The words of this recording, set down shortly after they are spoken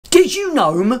Did you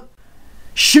know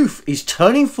Chouffe is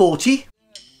turning 40?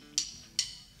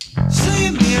 See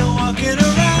me walking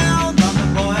around, I'm the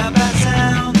boy about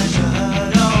town that you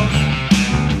heard of.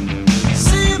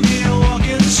 See me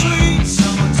walking the streets,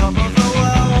 I'm on top of the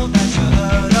world that you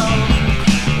heard of.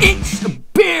 It's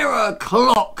beer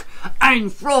o'clock,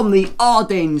 and from the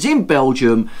Ardennes in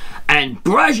Belgium and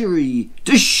Brasserie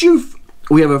de Chouffe,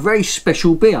 we have a very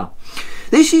special beer.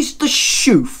 This is the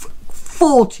Chouffe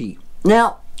 40.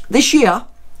 Now, this year,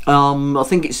 I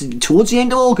think it's towards the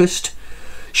end of August,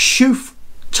 Chouffe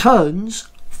turns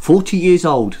 40 years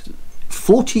old.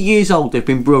 40 years old they've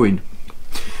been brewing.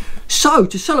 So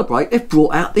to celebrate, they've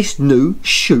brought out this new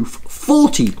Chouffe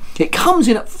 40. It comes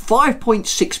in at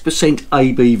 5.6%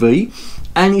 ABV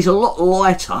and is a lot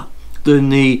lighter than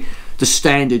the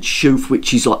standard Chouffe,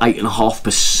 which is like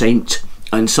 8.5%,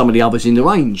 and some of the others in the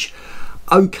range.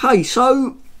 Okay,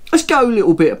 so let's go a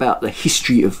little bit about the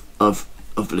history of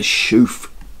the Chouffe.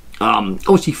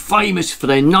 Obviously famous for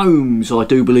their gnomes. I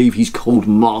do believe he's called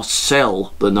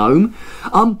Marcel the gnome.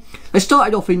 They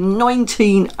started off in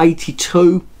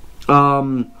 1982.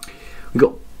 We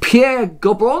got Pierre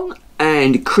Gobron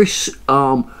and Chris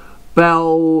Barrett.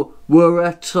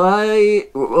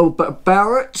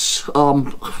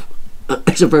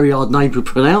 It's a very hard name to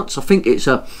pronounce. I think it's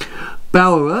a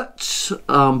Barrett.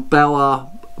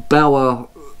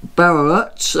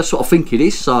 Barrett. That's what I think it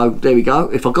is. So there we go.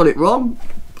 If I got it wrong,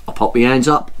 I'll pop my hands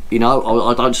up. You know,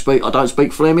 I don't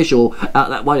speak Flemish, or out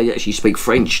that way they actually speak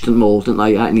French more, don't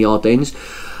they, out in the Ardennes.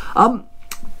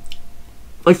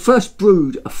 They first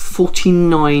brewed a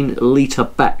 49 litre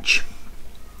batch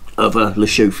of Le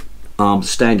Chouffe,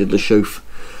 standard Le Chouffe,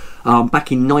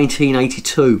 back in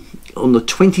 1982, on the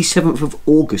 27th of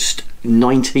August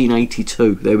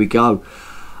 1982. There we go.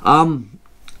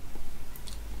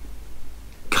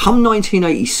 Come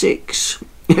 1986,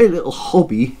 their little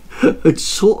hobby had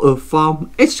sort of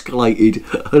escalated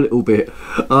a little bit,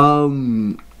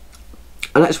 and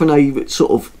that's when they sort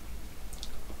of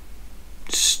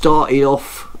started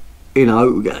off, you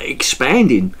know,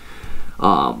 expanding.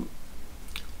 In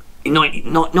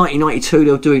 1992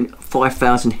 they were doing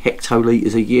 5,000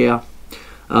 hectolitres a year,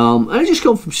 and they've just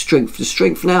gone from strength to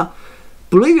strength. Now,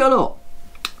 believe it or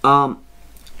not,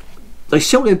 they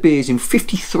sell their beers in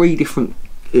 53 different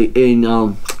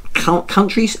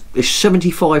countries. There's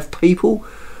 75 people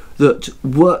that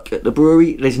work at the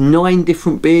brewery. There's 9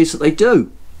 different beers that they do.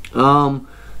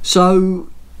 So,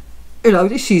 you know,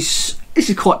 this is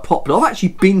quite popular. I've actually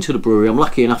been to the brewery. I'm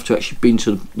lucky enough to actually been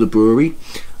to the brewery.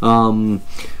 You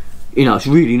know, it's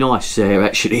really nice there.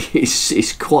 Actually,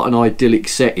 it's quite an idyllic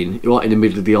setting, right in the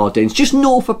middle of the Ardennes, just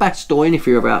north of Bastogne, if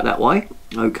you're ever out that way.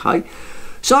 Okay,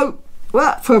 so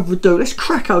without further ado, let's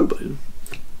crack open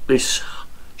this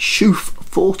Chouffe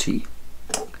 40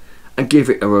 and give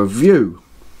it a review.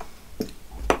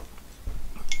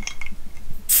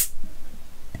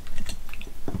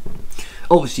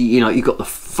 Obviously, you know, you've got the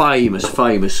famous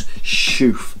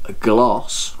Chouffe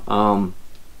glass.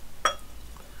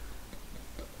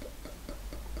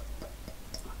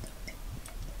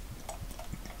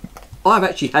 I've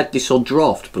actually had this on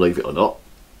draft, believe it or not,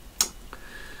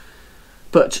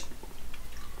 but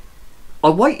I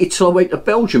waited till I went to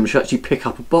Belgium to actually pick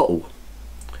up a bottle.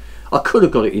 I could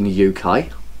have got it in the UK,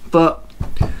 but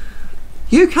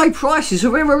UK prices are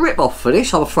a bit of a rip-off for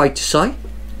this, I'm afraid to say,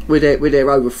 with their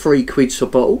over £3 a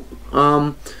bottle.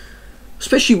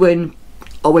 Especially when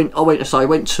I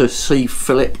went to see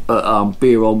Philip at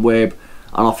Beer on Web,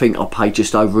 and I think I paid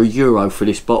just over €1 for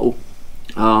this bottle.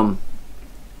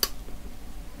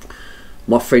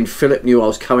 My friend Philip knew I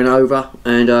was coming over,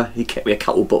 and he kept me a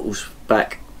couple of bottles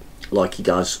back, like he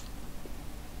does.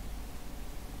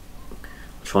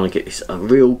 I'm trying to get this a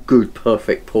real good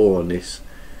perfect pour on this,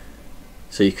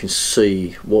 so you can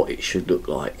see what it should look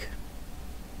like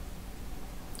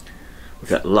with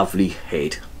that lovely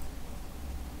head.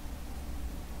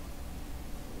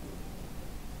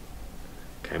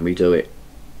 Can we do it?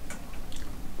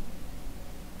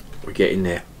 We're getting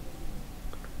there.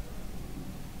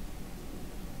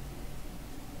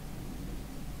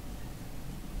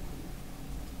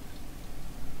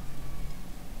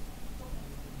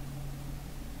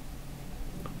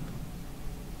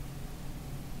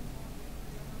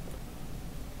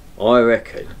 I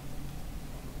reckon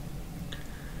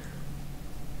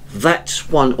that's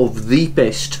one of the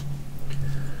best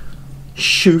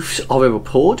Chouffes I've ever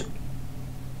poured,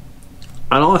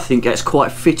 and I think that's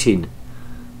quite fitting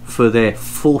for their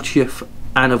 40th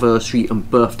anniversary and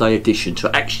birthday edition, to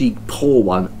actually pour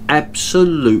one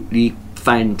absolutely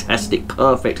fantastic,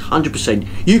 perfect, 100%.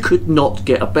 You could not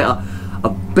get a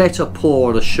better pour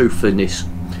on a Chouffe than this.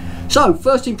 So,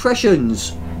 first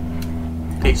impressions.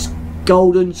 It's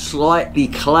golden, slightly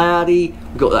cloudy.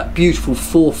 We've got that beautiful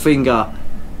 4-finger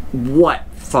white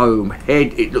foam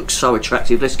head. It looks so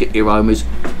attractive. Let's get the aromas.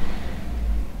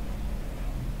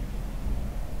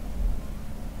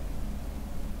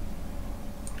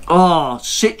 Ah,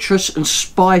 citrus and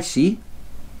spicy.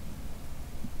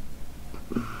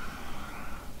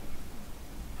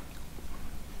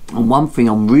 And one thing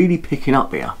I'm really picking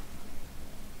up here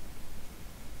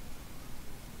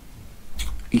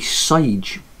is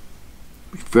sage.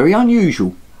 It's very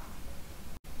unusual.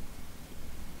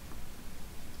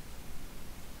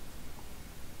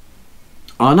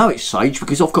 I know it's sage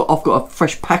because I've got a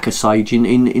fresh pack of sage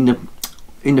in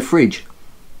the fridge.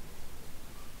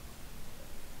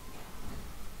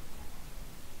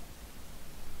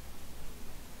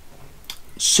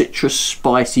 Citrus,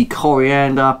 spicy,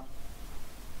 coriander,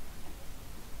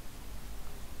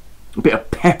 a bit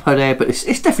of pepper there, but it's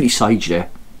definitely sage there.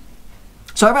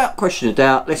 So without question of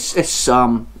doubt, let's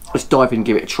dive in and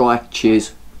give it a try.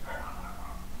 Cheers.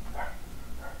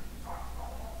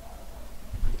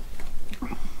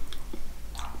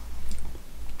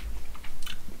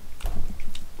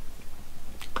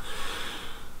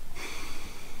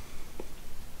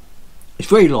 It's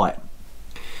very light.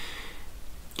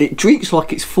 It drinks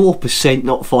like it's 4%,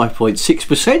 not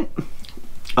 5.6%.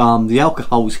 The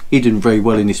alcohol's hidden very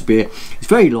well in this beer. It's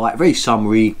very light, very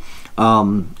summery.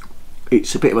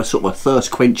 It's a bit of a sort of a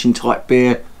thirst quenching type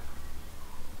beer.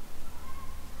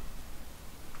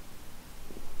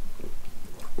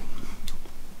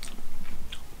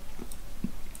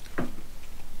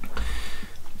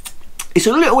 It's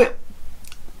a little bit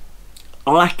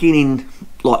lacking in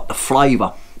like the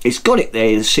flavour. It's got it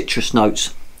there, the citrus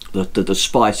notes, the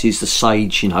spices, the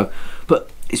sage, you know, but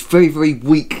it's very, very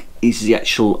weak is the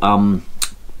actual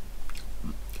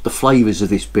the flavours of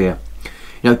this beer.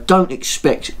 You know, don't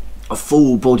expect a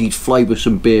full-bodied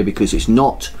flavoursome beer because it's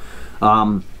not.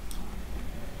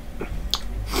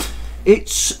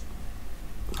 It's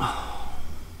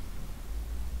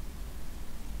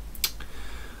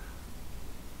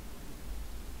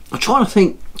I'm trying to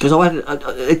think because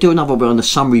they do another one on the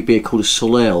summery beer called a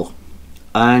Soleil,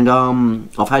 and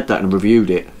I've had that and reviewed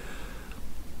it.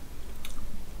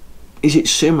 Is it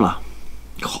similar?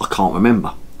 God, I can't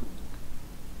remember.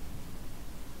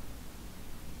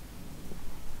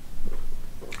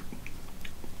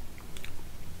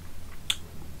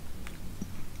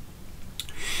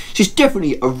 It's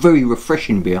definitely a very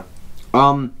refreshing beer.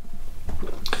 I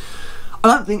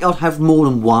don't think I'd have more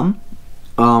than one.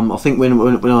 I think when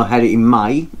I had it in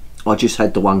May, I just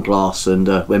had the one glass and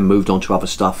then moved on to other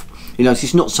stuff. You know,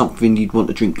 it's not something you'd want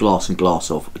to drink glass and glass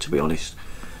of, to be honest.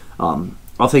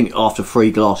 I think after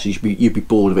 3 glasses you'd be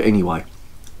bored of it anyway.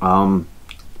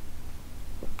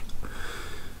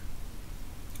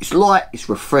 It's light, it's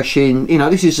refreshing. You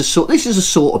know, this is a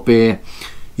sort of beer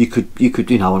you could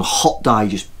you know, on a hot day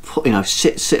just put, you know,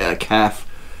 sit at a cafe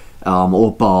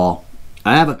or bar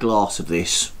and have a glass of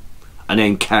this, and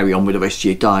then carry on with the rest of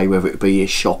your day, whether it be your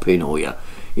shopping or your,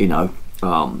 you know,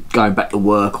 going back to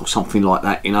work or something like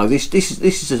that. You know, this is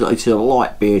it's a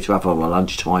light beer to have on a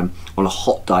lunchtime on a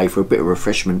hot day for a bit of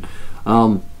refreshment,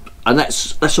 and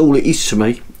that's all it is to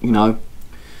me. You know,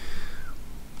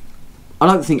 I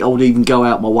don't think I would even go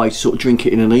out my way to sort of drink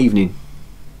it in an evening.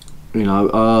 You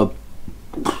know,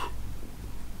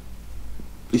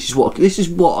 this is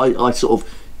what I sort of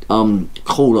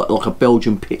call it like a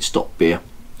Belgian pit stop beer,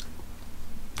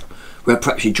 where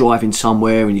perhaps you're driving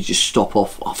somewhere and you just stop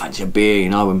off, I fancy a beer, you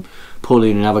know, and pull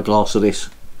in and have a glass of this.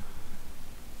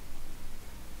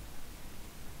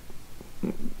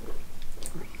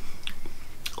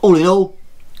 All in all,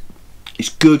 it's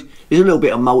good. There's a little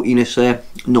bit of maltiness there,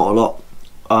 not a lot,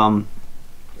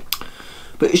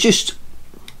 but it's just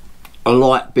a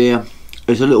light beer.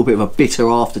 There's a little bit of a bitter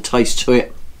aftertaste to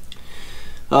it.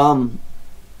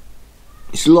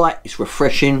 It's light, it's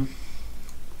refreshing.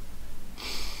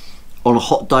 On a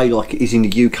hot day like it is in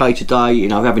the UK today, you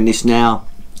know, having this now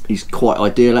is quite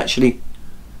ideal actually.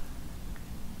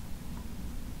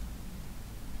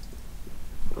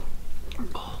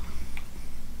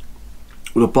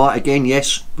 Would I buy it again?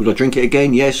 Yes. Would I drink it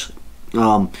again? Yes.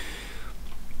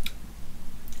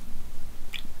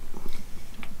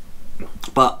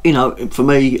 But you know, for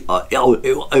me, I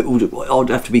would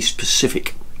have to be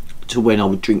specific to when I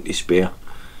would drink this beer.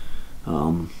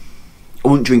 I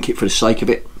wouldn't drink it for the sake of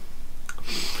it.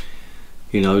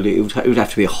 You know, it would have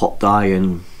to be a hot day,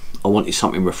 and I wanted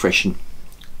something refreshing.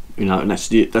 You know, and that's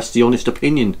the honest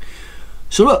opinion.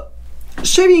 So look,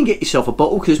 see if you can get yourself a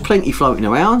bottle, because there's plenty floating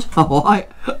around. All right.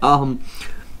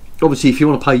 Obviously, if you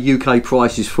want to pay UK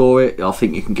prices for it, I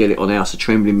think you can get it on House of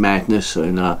Trembling Madness,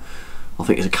 and I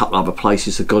think there's a couple of other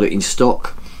places that got it in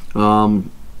stock.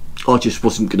 I just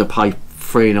wasn't going to pay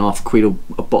 £3.50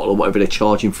 a bottle or whatever they're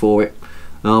charging for it.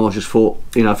 I just thought,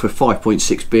 you know, for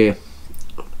 5.6 beer,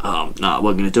 no, I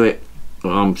wasn't going to do it. So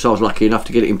I was lucky enough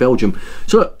to get it in Belgium.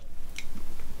 So look,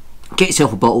 get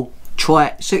yourself a bottle, try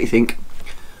it, see what you think.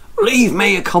 Leave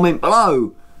me a comment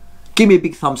below. Give me a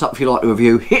big thumbs up if you like the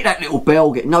review. Hit that little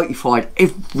bell, get notified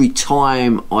every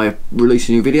time I release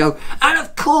a new video. And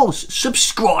of course,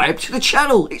 subscribe to the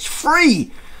channel. It's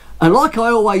free. And like I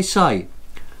always say,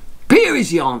 beer is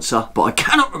the answer, but I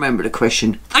cannot remember the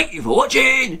question. Thank you for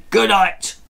watching. Good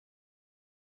night.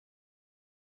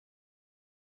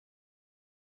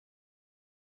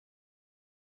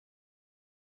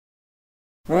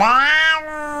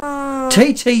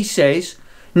 TT says,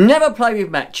 never play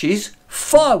with matches,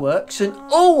 fireworks, and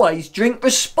always drink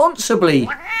responsibly.